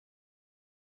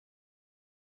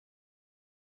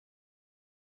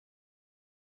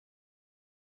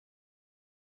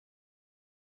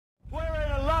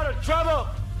trouble.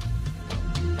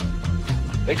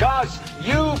 Because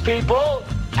you people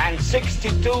and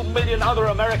 62 million other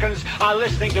Americans are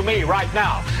listening to me right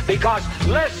now. Because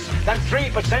less than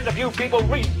 3% of you people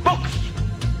read books.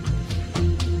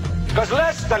 Because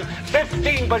less than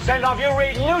 15% of you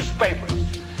read newspapers.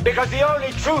 Because the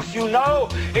only truth you know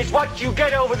is what you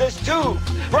get over this tube.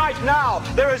 Right now,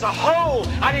 there is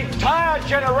an entire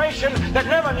generation that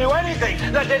never knew anything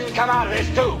that didn't come out of this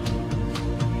tube.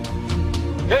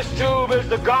 This tube is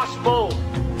the gospel,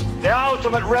 the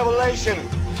ultimate revelation.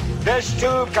 This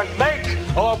tube can make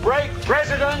or break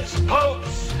presidents,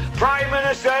 popes, prime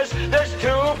ministers. This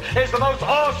tube is the most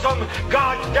awesome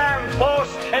goddamn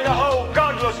force in the whole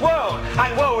godless world.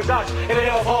 And woe is us if it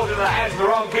ever falls into the hands of the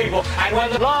wrong people. And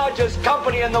when the largest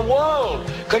company in the world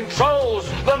controls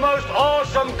the most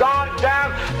awesome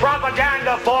goddamn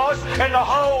propaganda force in the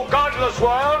whole godless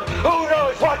world, who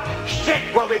knows what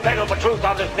shit will be peddled for truth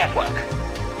on this network.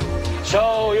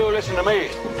 So you listen to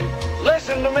me.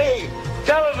 Listen to me.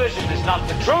 Television is not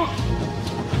the truth.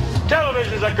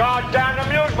 Television is a goddamn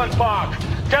amusement park.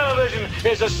 Television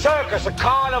is a circus, a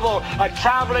carnival, a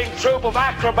traveling troupe of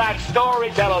acrobats,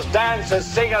 storytellers, dancers,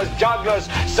 singers, jugglers,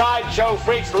 sideshow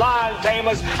freaks, lion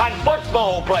tamers, and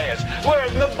football players. We're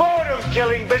in the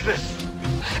boredom-killing business.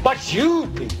 But you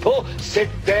people sit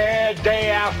there day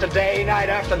after day, night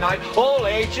after night, all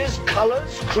ages,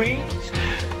 colors, creeds.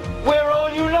 We're all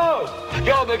you know.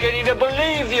 You're beginning to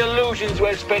believe the illusions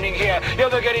we're spinning here. You're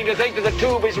beginning to think that the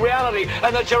tube is reality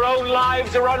and that your own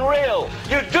lives are unreal.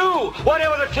 You do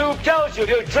whatever the tube tells you.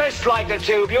 You dress like the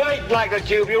tube. You eat like the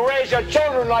tube. You raise your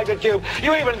children like the tube.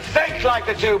 You even think like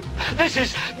the tube. This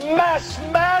is mass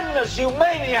madness, you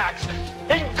maniacs.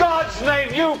 In God's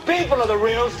name, you people are the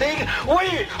real thing.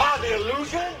 We are the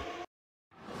illusion.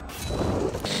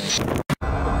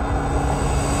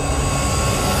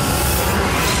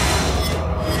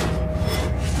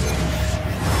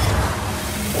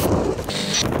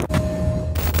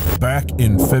 Back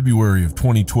in February of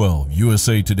 2012,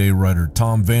 USA Today writer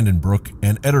Tom VandenBrook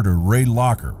and editor Ray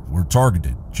Locker were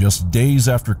targeted just days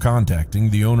after contacting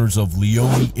the owners of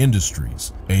Leonie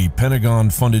Industries, a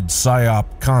Pentagon-funded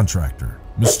Psyop contractor.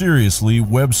 Mysteriously,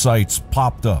 websites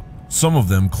popped up, some of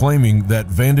them claiming that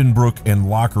VandenBrook and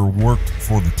Locker worked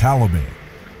for the Taliban.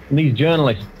 These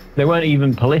journalists, they weren't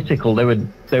even political.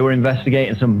 They were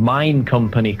investigating some mine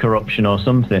company corruption or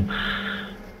something.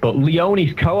 But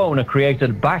Leonie's co-owner created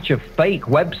a batch of fake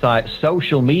websites,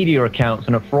 social media accounts,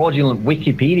 and a fraudulent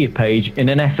Wikipedia page in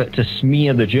an effort to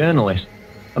smear the journalist.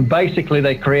 And basically,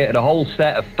 they created a whole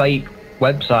set of fake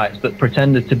websites that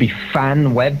pretended to be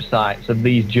fan websites of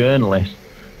these journalists.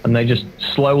 And they just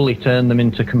slowly turned them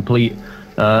into complete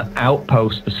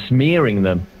outposts for smearing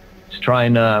them, to try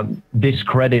and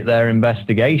discredit their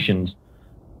investigations.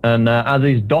 And as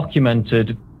is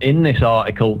documented in this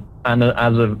article, and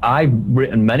I've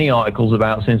written many articles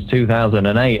about since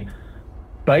 2008,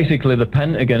 basically the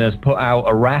Pentagon has put out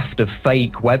a raft of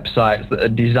fake websites that are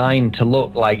designed to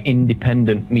look like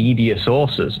independent media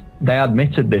sources. They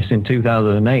admitted this in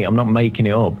 2008. I'm not making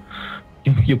it up.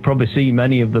 You'll probably see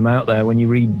many of them out there when you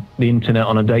read the internet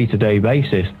on a day-to-day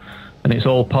basis. And it's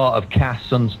all part of Cass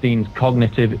Sunstein's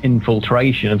cognitive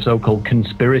infiltration of so-called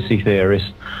conspiracy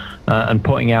theorists and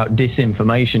putting out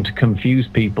disinformation to confuse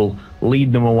people,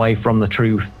 lead them away from the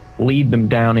truth, lead them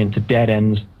down into dead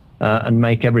ends, and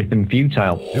make everything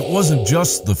futile. It wasn't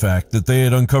just the fact that they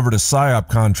had uncovered a Psyop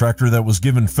contractor that was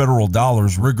given federal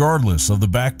dollars regardless of the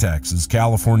back taxes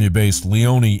California-based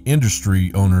Leonie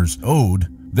Industries Owners owed.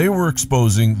 They were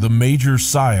exposing the major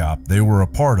Psyop they were a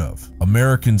part of,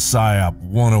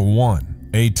 AmericanPsyop101.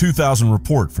 A 2000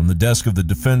 report from the desk of the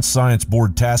Defense Science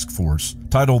Board Task Force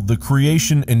titled The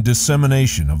Creation and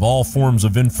Dissemination of All Forms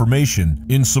of Information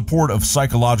in Support of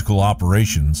Psychological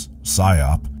Operations,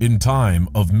 Psyop, in Time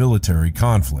of Military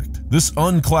Conflict. This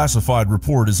unclassified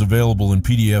report is available in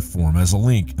PDF form as a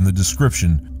link in the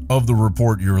description of the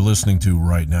report you're listening to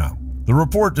right now. The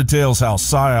report details how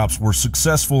PSYOPs were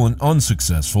successful and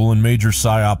unsuccessful in major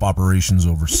PSYOP operations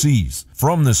overseas.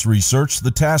 From this research, the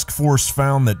task force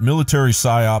found that military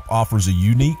PSYOP offers a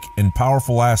unique and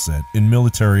powerful asset in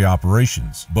military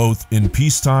operations, both in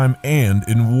peacetime and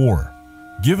in war.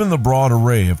 Given the broad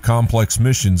array of complex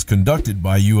missions conducted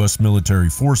by U.S. military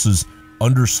forces,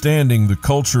 understanding the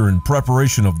culture and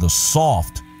preparation of the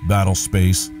soft battle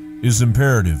space is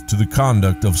imperative to the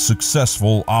conduct of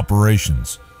successful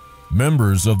operations.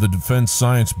 Members of the Defense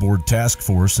Science Board Task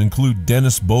Force include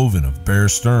Dennis Bovin of Bear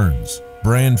Stearns,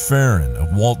 Brand Farron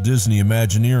of Walt Disney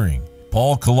Imagineering,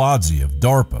 Paul Colazzi of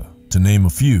DARPA, to name a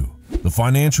few. The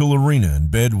financial arena in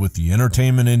bed with the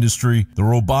entertainment industry, the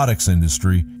robotics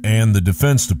industry, and the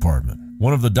Defense Department.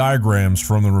 One of the diagrams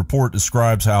from the report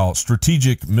describes how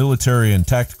strategic, military, and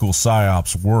tactical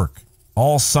psyops work.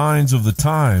 All signs of the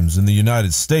times in the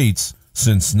United States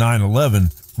since 9/11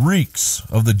 reeks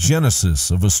of the genesis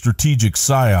of a strategic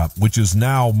psyop, which is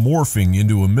now morphing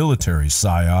into a military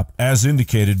psyop, as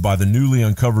indicated by the newly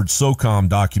uncovered SOCOM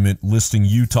document listing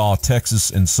Utah,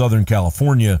 Texas, and Southern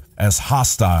California as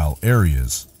hostile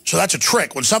areas. So that's a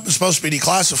trick. When something's supposed to be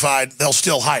declassified, they'll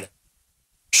still hide it.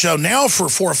 So now for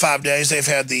 4 or 5 days, they've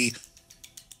had the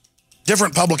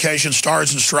different publications,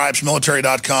 Stars and Stripes,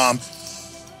 military.com,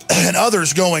 and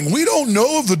others going, we don't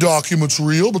know if the document's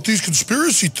real, but these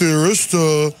conspiracy theorists,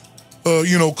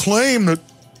 claim that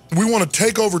we want to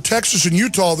take over Texas and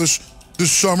Utah this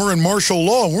summer and martial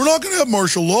law. We're not going to have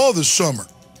martial law this summer.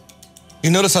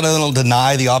 You notice how they don't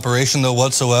deny the operation, though,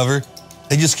 whatsoever?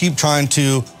 They just keep trying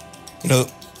to,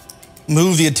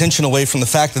 move the attention away from the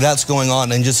fact that that's going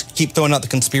on and just keep throwing out the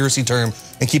conspiracy term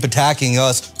and keep attacking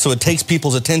us, so it takes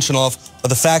people's attention off of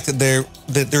the fact that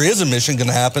there is a mission going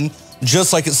to happen,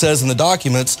 just like it says in the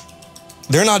documents.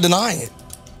 They're not denying it.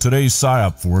 Today's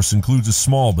PSYOP force includes a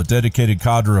small but dedicated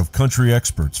cadre of country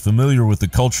experts familiar with the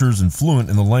cultures and fluent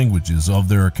in the languages of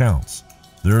their accounts.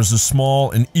 There is a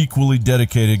small and equally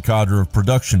dedicated cadre of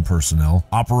production personnel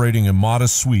operating a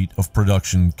modest suite of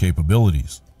production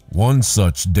capabilities. One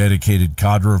such dedicated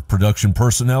cadre of production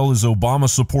personnel is Obama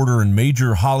supporter and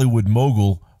major Hollywood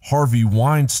mogul Harvey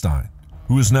Weinstein,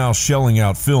 who is now shelling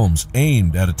out films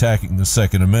aimed at attacking the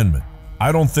Second Amendment.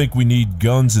 I don't think we need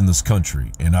guns in this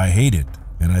country, and I hate it.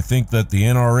 And I think that the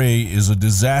NRA is a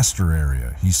disaster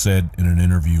area, he said in an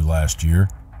interview last year.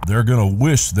 They're gonna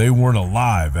wish they weren't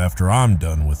alive after I'm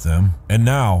done with them. And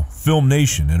now, Film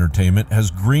Nation Entertainment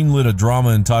has greenlit a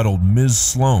drama entitled Ms.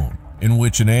 Sloan, in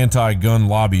which an anti-gun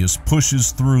lobbyist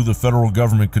pushes through the federal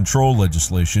government control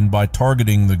legislation by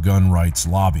targeting the gun rights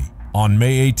lobby. On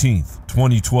May 18th,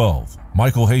 2012,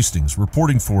 Michael Hastings,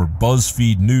 reporting for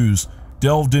BuzzFeed News,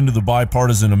 delved into the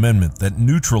bipartisan amendment that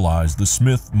neutralized the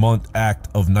Smith-Mundt Act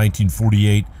of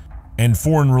 1948 and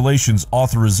Foreign Relations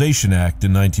Authorization Act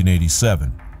in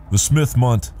 1987. The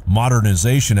Smith-Mundt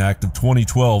Modernization Act of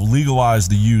 2012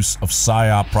 legalized the use of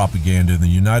PSYOP propaganda in the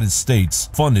United States,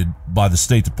 funded by the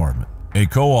State Department. A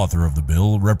co-author of the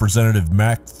bill, Representative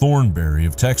Matt Thornberry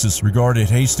of Texas, regarded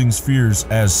Hastings' fears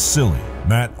as silly.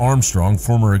 Matt Armstrong,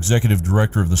 former executive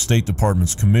director of the State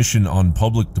Department's Commission on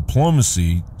Public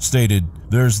Diplomacy, stated,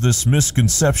 "There's this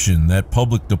misconception that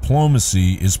public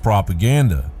diplomacy is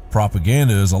propaganda.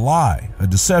 Propaganda is a lie, a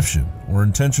deception, or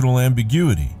intentional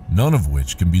ambiguity, none of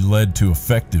which can be led to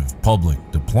effective public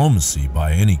diplomacy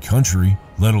by any country,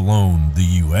 let alone the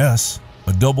U.S.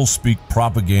 A doublespeak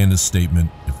propaganda statement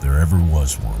if there ever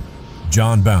was one."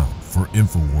 Jon Bowne for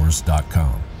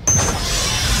Infowars.com.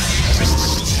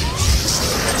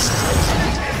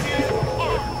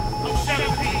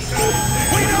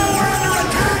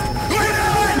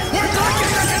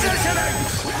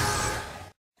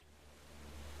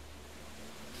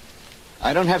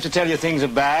 I don't have to tell you things are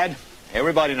bad.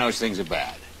 Everybody knows things are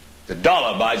bad. The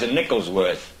dollar buys a nickel's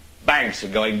worth. Banks are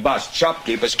going bust.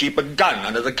 Shopkeepers keep a gun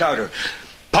under the counter.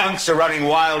 Punks are running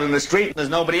wild in the street. There's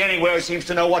nobody anywhere who seems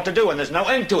to know what to do, and there's no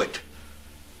end to it.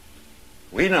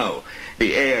 We know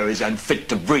the air is unfit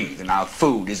to breathe and our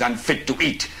food is unfit to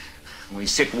eat. We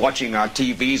sit watching our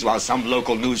TVs while some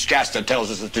local newscaster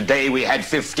tells us that today we had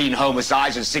 15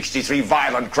 homicides and 63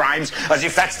 violent crimes, as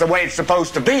if that's the way it's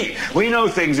supposed to be. We know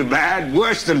things are bad,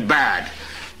 worse than bad.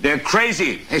 They're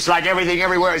crazy. It's like everything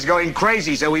everywhere is going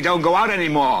crazy, so we don't go out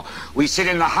anymore. We sit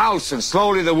in the house, and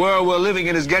slowly the world we're living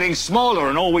in is getting smaller,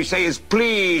 and all we say is,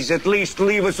 please, at least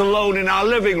leave us alone in our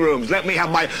living rooms. Let me have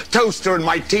my toaster and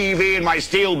my TV and my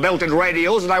steel-belted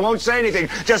radios, and I won't say anything.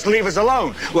 Just leave us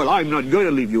alone. Well, I'm not going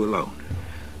to leave you alone.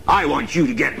 I want you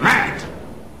to get mad.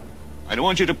 I don't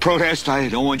want you to protest. I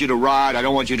don't want you to riot. I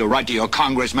don't want you to write to your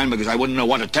congressman because I wouldn't know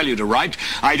what to tell you to write.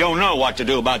 I don't know what to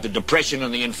do about the depression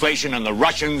and the inflation and the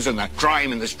Russians and the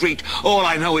crime in the street. All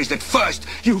I know is that first,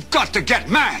 you've got to get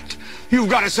mad. You've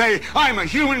got to say, I'm a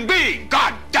human being.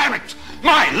 God damn it.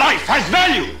 My life has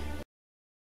value.